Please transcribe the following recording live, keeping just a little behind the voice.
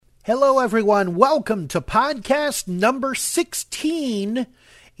Hello, everyone. Welcome to podcast number 16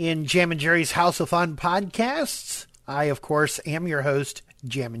 in Jam and Jerry's House of Fun podcasts. I, of course, am your host,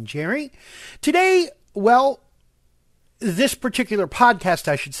 Jam and Jerry. Today, this particular podcast,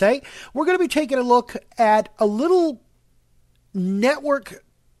 I should say, we're going to be taking a look at a little network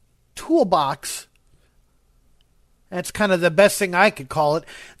toolbox. That's kind of the best thing I could call it.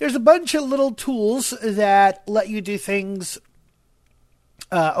 There's a bunch of little tools that let you do things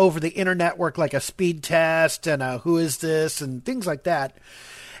over the internet, work like a speed test and a who is this and things like that.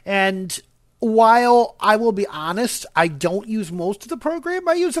 And while I will be honest, I don't use most of the program.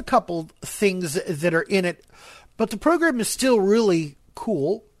 I use a couple things that are in it, but the program is still really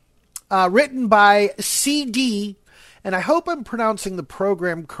cool. Written by CD, and I hope I'm pronouncing the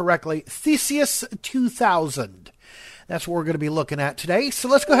program correctly, Theseus2000. That's what we're going to be looking at today. So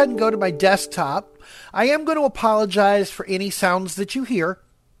let's go ahead and go to my desktop. I am going to apologize for any sounds that you hear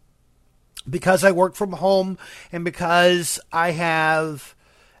because I work from home and because I have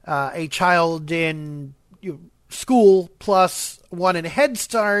a child in school plus one in Head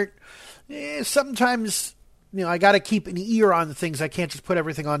Start. Sometimes, I got to keep an ear on the things. I can't just put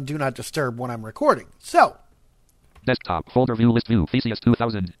everything on Do Not Disturb when I'm recording. So, desktop, folder view, list view,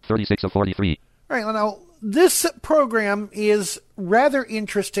 Theseus2000, 36 of 43. All right, now, this program is rather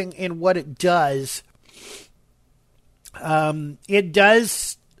interesting in what it does. It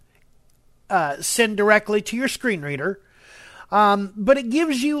does send directly to your screen reader, but it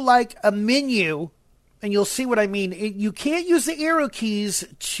gives you like a menu, and you'll see what I mean. You can't use the arrow keys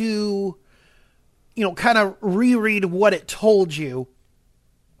to, kind of reread what it told you,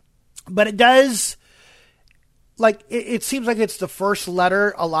 but it does. Like, it seems like it's the first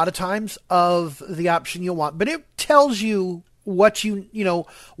letter a lot of times of the option you want, but it tells you what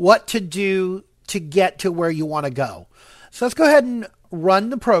what to do to get to where you want to go. So let's go ahead and run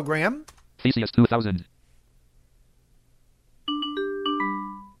the program. Theseus2000.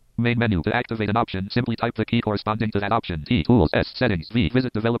 Main menu. To activate an option, simply type the key corresponding to that option. T. Tools. S. Settings. V.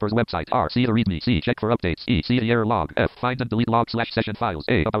 Visit developer's website. R. See the readme. C. Check for updates. E. See the error log. F. Find and delete log/session files.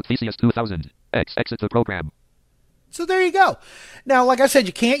 A. About Theseus2000. X. Exit the program. So there you go. Now, like I said,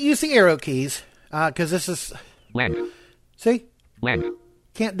 you can't use the arrow keys because this is... Blank. See? Blank.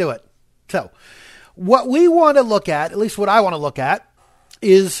 Can't do it. So what we want to look at least what I want to look at,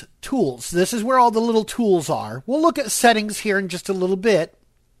 is tools. This is where all the little tools are. We'll look at settings here in just a little bit,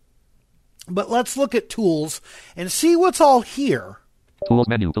 but let's look at tools and see what's all here. Tools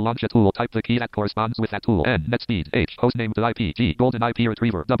menu. To launch a tool, type the key that corresponds with that tool. N. Net speed. H. Hostname to IP. G. Golden IP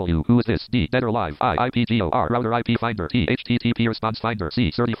retriever. W. Who is this? D. Dead or alive. I. IPGO. R. Router IP finder. T. HTTP response finder.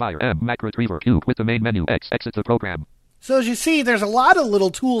 C. Certifier. M. Mac retriever. Q. Quit the main menu. X. Exit the program. So as you see, there's a lot of little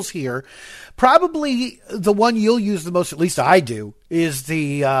tools here. Probably the one you'll use the most, at least I do, is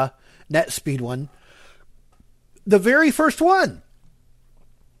the net speed one. The very first one.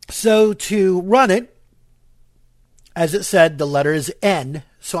 So to run it, as it said, the letter is N.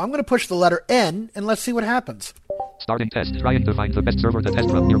 So I'm going to push the letter N, and let's see what happens. Starting test. Trying to find the best server to test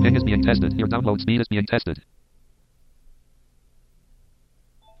from. Your ping is being tested. Your download speed is being tested.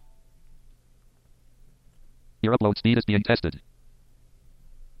 Your upload speed is being tested.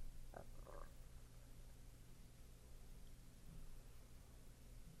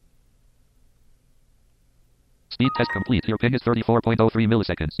 Speed test complete. Your ping is 34.03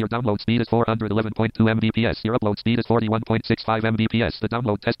 milliseconds. Your download speed is 411.2 Mbps. Your upload speed is 41.65 Mbps. The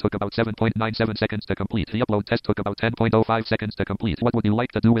download test took about 7.97 seconds to complete. The upload test took about 10.05 seconds to complete. What would you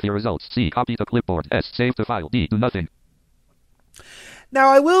like to do with your results? C. Copy to clipboard. S. Save to file. D. Do nothing. Now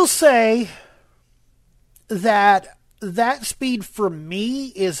I will say that speed for me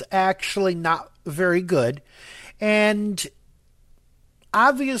is actually not very good. And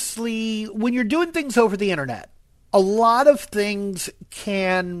obviously, when you're doing things over the internet, a lot of things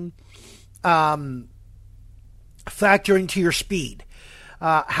can factor into your speed.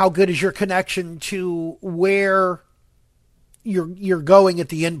 How good is your connection to where you're going at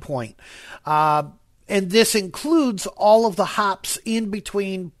the endpoint? And this includes all of the hops in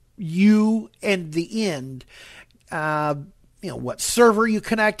between you and the end. What server you're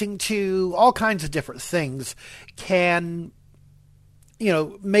connecting to, all kinds of different things can,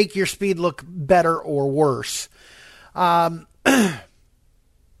 make your speed look better or worse.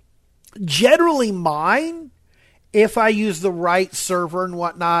 Generally mine, if I use the right server and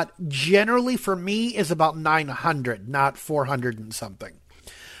whatnot, generally for me is about 900, not 400 and something.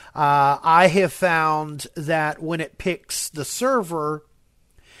 I have found that when it picks the server,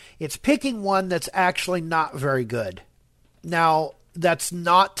 it's picking one that's actually not very good. Now, that's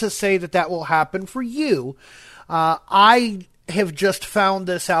not to say that will happen for you. I have just found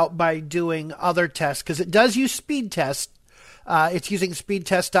this out by doing other tests, because it does use speed test. It's using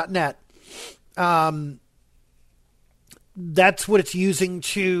speedtest.net. That's what it's using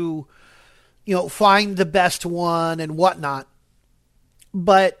to, find the best one and whatnot.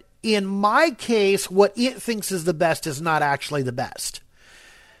 But in my case, what it thinks is the best is not actually the best.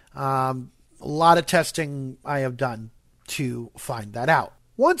 A lot of testing I have done to find that out.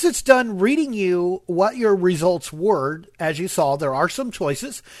 Once it's done reading you what your results were, as you saw, there are some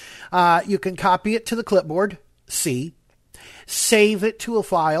choices. You can copy it to the clipboard, C, save it to a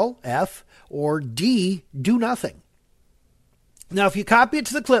file, F, or D, do nothing. Now, if you copy it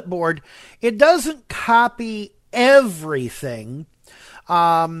to the clipboard, it doesn't copy everything.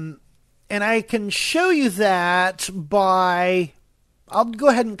 And I can show you that by, I'll go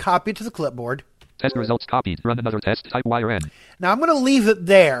ahead and copy it to the clipboard. Test results copied. Run another test. Type Y or N. Now, I'm going to leave it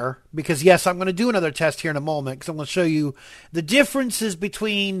there because, yes, I'm going to do another test here in a moment because I'm going to show you the differences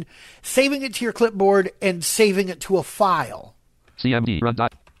between saving it to your clipboard and saving it to a file. CMD. Run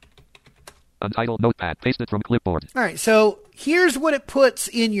dot. Untitled notepad. Paste it from clipboard. All right, so here's what it puts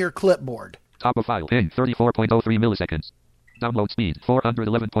in your clipboard. Top of file. Ping 34.03 milliseconds. Download speed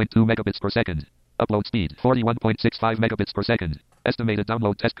 411.2 megabits per second. Upload speed 41.65 megabits per second. Estimated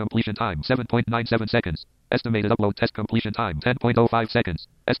download test completion time 7.97 seconds. Estimated upload test completion time 10.05 seconds.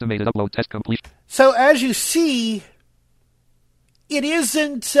 Estimated upload test completion. So as you see, it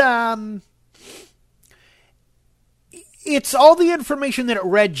isn't, it's all the information that it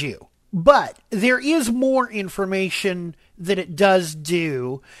read you. But there is more information that it does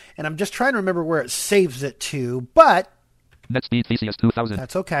do. And I'm just trying to remember where it saves it to. But NetSpeed Theseus2000.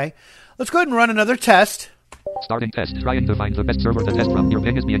 That's okay. Let's go ahead and run another test. Starting test. Trying to find the best server to test from. Your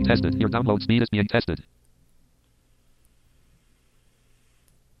ping is being tested. Your download speed is being tested.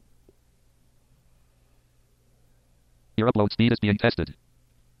 Your upload speed is being tested.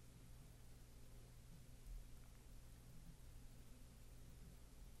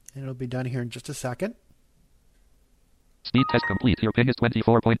 And it'll be done here in just a second. Speed test complete. Your ping is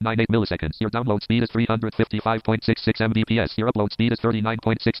 24.98 milliseconds. Your download speed is 355.66 Mbps. Your upload speed is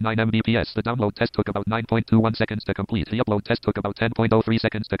 39.69 Mbps. The download test took about 9.21 seconds to complete. The upload test took about 10.03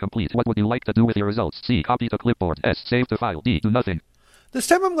 seconds to complete. What would you like to do with your results? C. Copy to clipboard. S. Save to file. D. Do nothing. This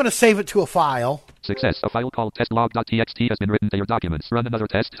time I'm going to save it to a file. Success. A file called testlog.txt has been written to your documents. Run another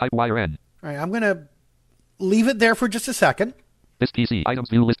test. Type Y or N. All right, I'm going to leave it there for just a second. This PC. Items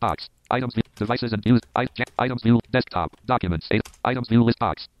view list box. Items view devices and views. Items view desktop. Documents. Items view list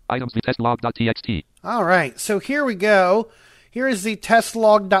box. Items view testlog.txt. All right, so here we go. Here is the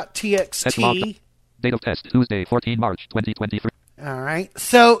testlog.txt. Date of test. Tuesday, 14 March, 2023. All right,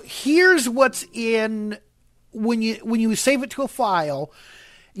 so here's what's in, when you save it to a file,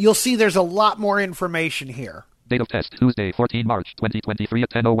 you'll see there's a lot more information here. Date of test. Tuesday, 14 March, 2023 at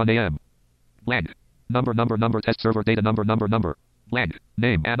 10:01 a.m. Blank. Number, test server data number. Blank.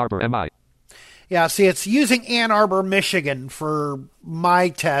 Name, Ann Arbor, MI. Yeah, see, it's using Ann Arbor, Michigan for my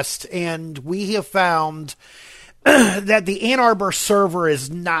test, and we have found that the Ann Arbor server is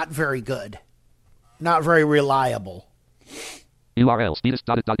not very good. Not very reliable. URL,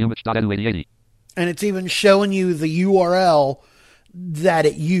 speedest.it.umich.edu8080. And it's even showing you the URL that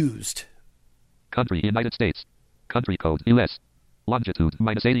it used. Country, United States. Country code, US. Longitude,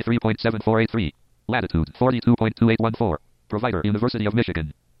 minus 83.7483. Latitude, 42.2814. Provider, University of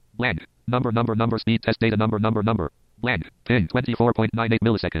Michigan. Blank. Number, speed test data number. Blank. Ping, 24.98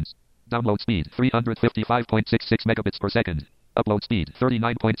 milliseconds. Download speed, 355.66 megabits per second. Upload speed,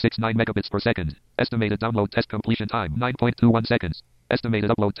 39.69 megabits per second. Estimated download test completion time, 9.21 seconds. Estimated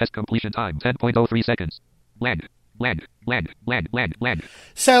upload test completion time, 10.03 seconds. Blank.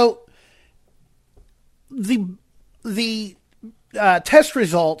 So, the test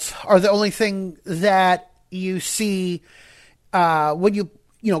results are the only thing that you see when you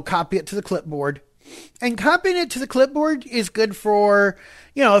copy it to the clipboard. And copying it to the clipboard is good for,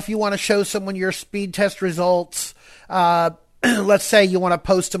 if you want to show someone your speed test results. Let's say you want to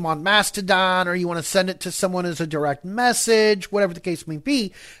post them on Mastodon, or you want to send it to someone as a direct message, whatever the case may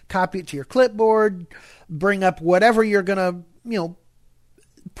be. Copy it to your clipboard, bring up whatever you're going to,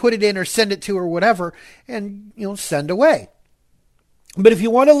 put it in or send it to or whatever, and, send away. But if you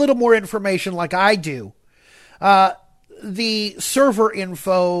want a little more information like I do, the server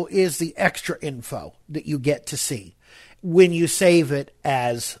info is the extra info that you get to see when you save it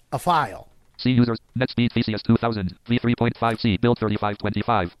as a file. C users, NetSpeed Theseus2000, v3.5c, build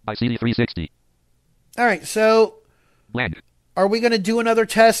 3525, by CD360. All right, so blank. Are we going to do another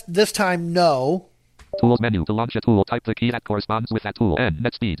test? This time, no. Tools menu. To launch a tool, type the key that corresponds with that tool. N.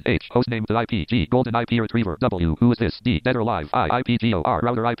 Net speed. H. Hostname to IP. G. Golden IP retriever. W. Who is this? D. Dead or alive. I. IPGO. R.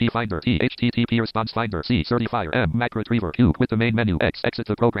 Router IP finder. T. HTTP response finder. C. Certifier. M. Mac retriever. Q. Quit the main menu. X. Exit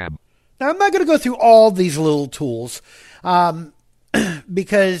the program. Now, I'm not going to go through all these little tools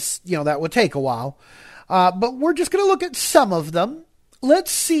because, that would take a while. But we're just going to look at some of them.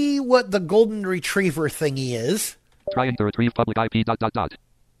 Let's see what the golden retriever thingy is. Trying to retrieve public IP ...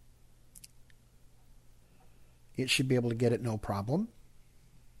 It should be able to get it no problem.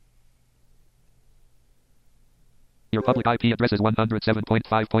 Your public IP address is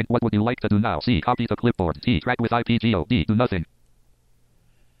 107.5. What would you like to do now? C. Copy to clipboard. T. Track with IPGO. D. Do nothing.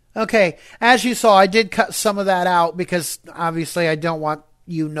 Okay, as you saw, I did cut some of that out because obviously I don't want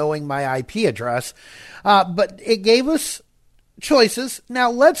you knowing my IP address. But it gave us choices. Now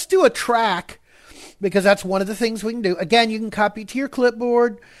let's do a track because that's one of the things we can do. Again, you can copy to your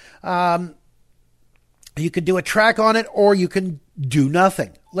clipboard. You could do a track on it or you can do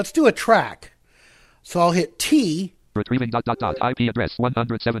nothing. Let's do a track. So I'll hit T. Retrieving ... IP address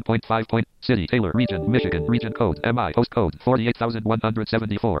 107.5. City, Taylor, region, Michigan, region code, MI, host code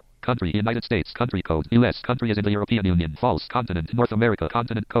 48,174. Country, United States, country code, US, country is in the European Union, false, continent, North America,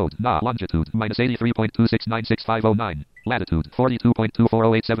 continent code, NA, longitude, minus 83.2696509, latitude,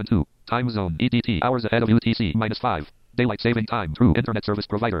 42.240872, time zone, EDT, hours ahead of UTC, minus 5. Daylight saving time. True. Internet service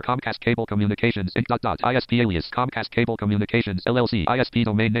provider. Comcast Cable Communications Inc. ISP alias. Comcast Cable Communications LLC. ISP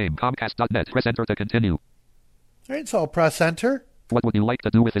domain name. Comcast.net. Press enter to continue. All right, so I'll press enter. What would you like to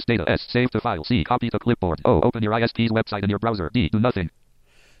do with this data? S. Save to file. C. Copy to clipboard. O. Open your ISP's website in your browser. D. Do nothing.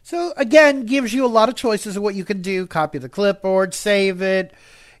 So again, gives you a lot of choices of what you can do. Copy the clipboard, save it,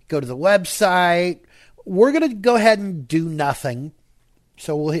 go to the website. We're going to go ahead and do nothing.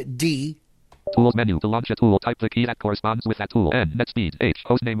 So we'll hit D. Tools menu. To launch a tool, type the key that corresponds with that tool. N. Net speed. H.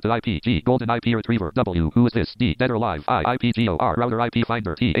 Hostname to IP. G. Golden IP retriever. W. Who is this? D. Dead or alive. I. IPGO. R. Router IP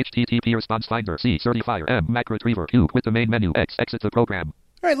finder. T. HTTP response finder. C. Certifier. M. Mac retriever. Q. Quit the main menu. X. Exit the program.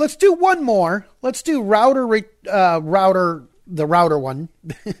 All right, let's do one more. Let's do the router one.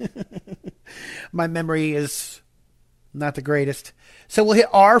 My memory is not the greatest. So we'll hit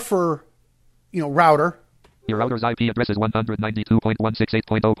R for, router. Your router's IP address is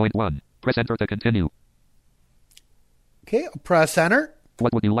 192.168.0.1. Press enter to continue. Okay, I'll press enter.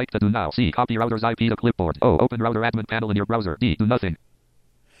 What would you like to do now? C. Copy router's IP to clipboard. O. Open router admin panel in your browser. D. Do nothing.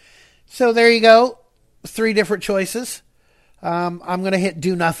 So there you go. 3 different choices. I'm going to hit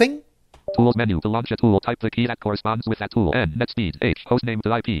do nothing. Tools menu. To launch a tool, type the key that corresponds with that tool. N. Net speed. H. Hostname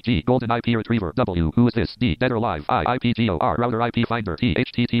to IP. G. Golden IP retriever. W. Who is this? D. Dead or alive. I. IPGO. R. Router IP finder. T.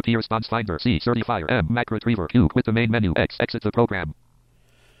 HTTP response finder. C. Certifier. M. Mac retriever. Q. Quit the main menu. X. Exit the program.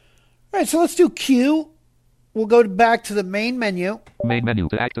 All right, so let's do Q. We'll go back to the main menu. Main menu.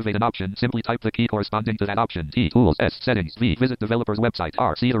 To activate an option, simply type the key corresponding to that option. T. Tools. S. Settings. V. Visit developer's website.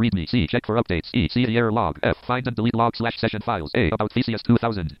 R. See the README. C. Check for updates. E. See the error log. F. Find and delete log/session files. A. About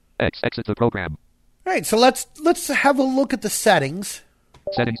Theseus2000. X. Exit the program. All right, so let's have a look at the settings.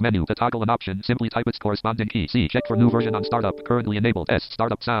 Settings menu. To toggle an option, simply type its corresponding key. C. Check for new version on startup. Currently enabled. S.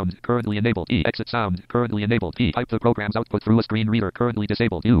 Startup sound. Currently enabled. E. Exit sound. Currently enabled. T. Type the program's output through a screen reader. Currently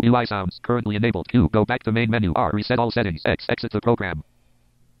disabled. U. UI sounds. Currently enabled. Q. Go back to main menu. R. Reset all settings. X. Exit the program.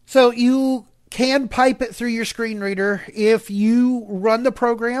 So you can pipe it through your screen reader if you run the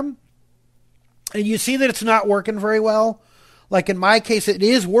program and you see that it's not working very well. Like in my case, it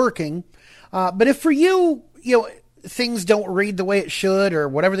is working. But if for you, things don't read the way it should or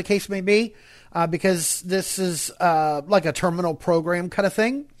whatever the case may be, because this is like a terminal program kind of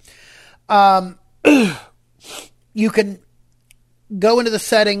thing, you can go into the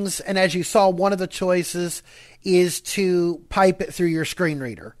settings, and as you saw, one of the choices is to pipe it through your screen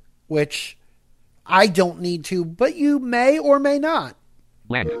reader, which I don't need to, but you may or may not.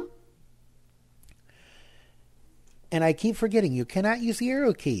 Blank. And I keep forgetting you cannot use the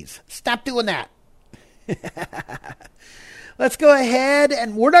arrow keys. Stop doing that. Let's go ahead,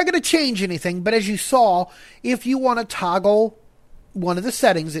 and we're not going to change anything, but as you saw, if you want to toggle one of the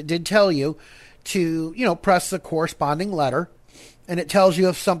settings, it did tell you to, press the corresponding letter, and it tells you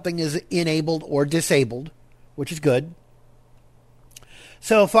if something is enabled or disabled, which is good.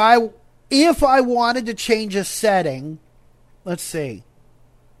 So if I wanted to change a setting, let's see,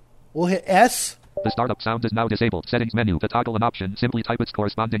 we'll hit S. The startup sound is now disabled. Settings menu. To toggle an option, simply type its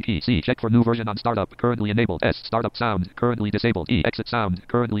corresponding key. C. Check for new version on startup. Currently enabled. S. Startup sound. Currently disabled. E. Exit sound.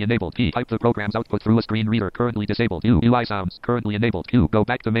 Currently enabled. T. Type the program's output through a screen reader. Currently disabled. U. UI sounds. Currently enabled. Q. Go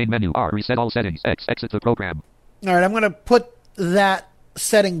back to main menu. R. Reset all settings. X. Exit the program. All right, I'm going to put that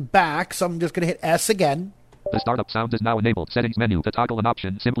setting back, so I'm just going to hit S again. The startup sound is now enabled. Settings menu. To toggle an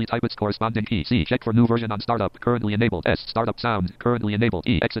option, simply type its corresponding key. C. Check for new version on startup. Currently enabled. S. Startup sound. Currently enabled.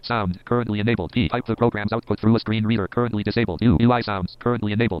 E. Exit sound. Currently enabled. P. Type the program's output through a screen reader. Currently disabled. U. UI sounds.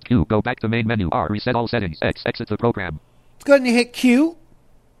 Currently enabled. Q. Go back to main menu. R. Reset all settings. X. Exit the program. Let's go ahead and hit Q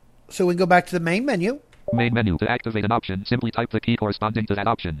so we can go back to the main menu. Main menu. To activate an option, simply type the key corresponding to that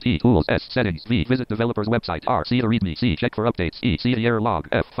option. T. Tools. S. Settings. V. Visit developer's website. R. See the README. C. Check for updates. E. See the error log.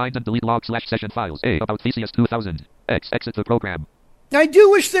 F. Find and delete log / session files. A. About Theseus2000. X. Exit the program. I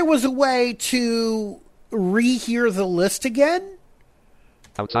do wish there was a way to rehear the list again.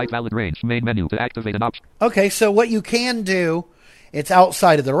 Outside valid range. Main menu. To activate an option. Okay, so what you can do, it's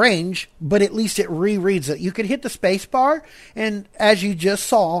outside of the range, but at least it rereads it. You could hit the space bar, and as you just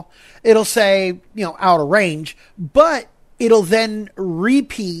saw, it'll say, out of range, but it'll then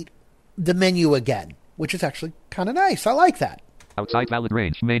repeat the menu again, which is actually kind of nice. I like that. Outside valid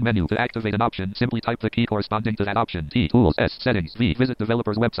range. Main menu. To activate an option, simply type the key corresponding to that option. T. Tools. S. Settings. V. Visit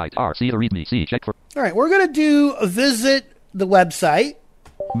developer's website. R. See the README. C. Check for... All right, we're going to do visit the website.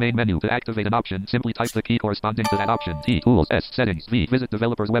 Main menu. To activate an option, simply type the key corresponding to that option. T. Tools. S. Settings. V. Visit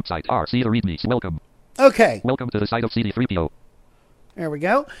developer's website. R. See the README. Welcome. Okay. Welcome to the site of CD3PO. There we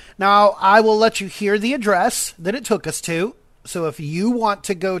go. Now, I will let you hear the address that it took us to. So if you want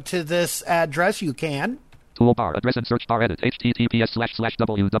to go to this address, you can. Toolbar. Address and search bar edit.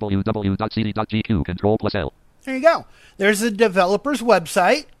 https://www.cd.gq. Control+L. There you go. There's the developer's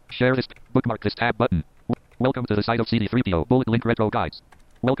website. Share this. Bookmark this tab button. Welcome to the site of CD3PO. Bullet link retro guides.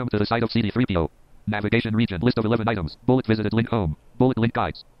 Welcome to the site of CD3PO. Navigation region. List of 11 items. Bullet visited link home. Bullet link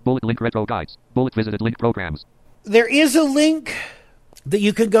guides. Bullet link retro guides. Bullet visited link programs. There is a link that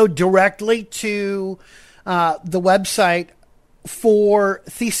you can go directly to the website for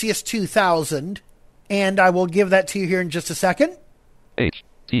Theseus2000, and I will give that to you here in just a second.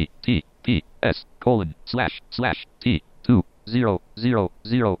 https://T20000:SEEDY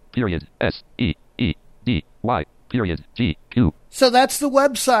So that's the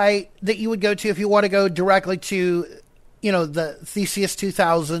website that you would go to if you want to go directly to, the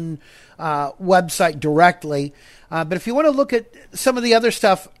Theseus2000 website directly. But if you want to look at some of the other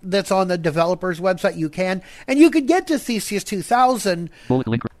stuff that's on the developer's website, you can. And you could get to Theseus2000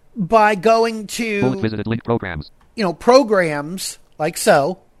 by going to... Bullet visited link programs. Programs, like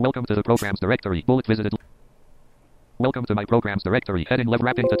so. Welcome to the programs directory. Bullet visited... Welcome to my programs directory. Heading left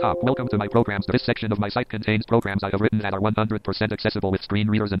wrapping to top. Welcome to my programs. This section of my site contains programs I have written that are 100% accessible with screen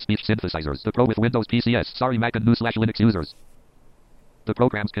readers and speech synthesizers. The Pro with Windows PCS. Sorry Mac and GNU/Linux users. The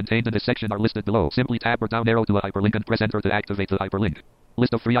programs contained in this section are listed below. Simply tab or down arrow to a hyperlink and press enter to activate the hyperlink.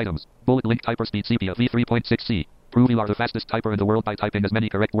 List of free items. Bullet link typer speed sepia v3.6c. Prove you are the fastest typer in the world by typing as many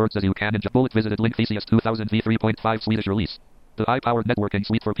correct words as you can in bullet visited link Theseus2000 v3.5 Swedish release. The high-powered networking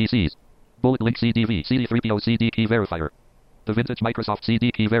suite for PCs. Bullet link CDV, CD3PO CD key verifier. The vintage Microsoft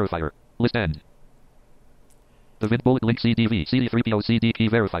CD key verifier. List end. The bullet link CDV, CD3PO CD key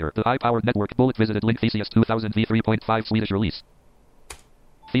verifier. The high-powered network bullet visited link Theseus2000 v3.5 Swedish release.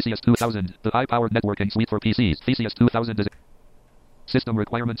 Theseus2000, the high-powered networking suite for PCs. Theseus2000 is... System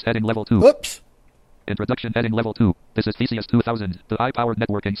requirements heading level 2. Whoops. Introduction heading level 2. This is Theseus2000, the high-powered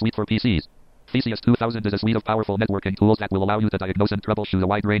networking suite for PCs. Theseus2000 is a suite of powerful networking tools that will allow you to diagnose and troubleshoot a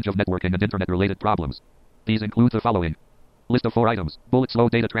wide range of networking and internet-related problems. These include the following. List of 4 items. Bullet slow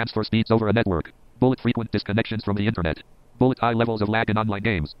data transfer speeds over a network. Bullet frequent disconnections from the internet. Bullet high levels of lag in online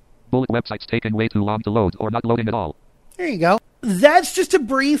games. Bullet websites taking way too long to load or not loading at all. There you go. That's just a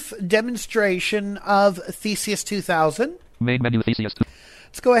brief demonstration of Theseus2000. Main menu Theseus.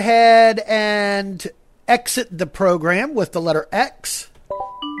 Let's go ahead and exit the program with the letter X.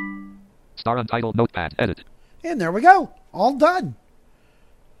 Star Untitled Notepad. Edit. And there we go. All done.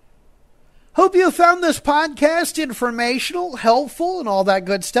 Hope you found this podcast informational, helpful, and all that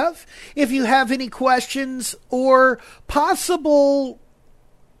good stuff. If you have any questions or possible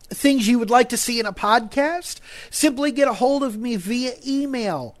things you would like to see in a podcast, simply get a hold of me via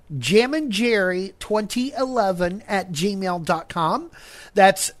email, jamminjerry2011@gmail.com.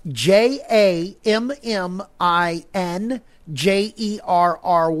 That's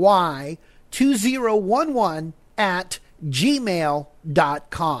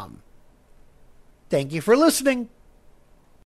Thank you for listening.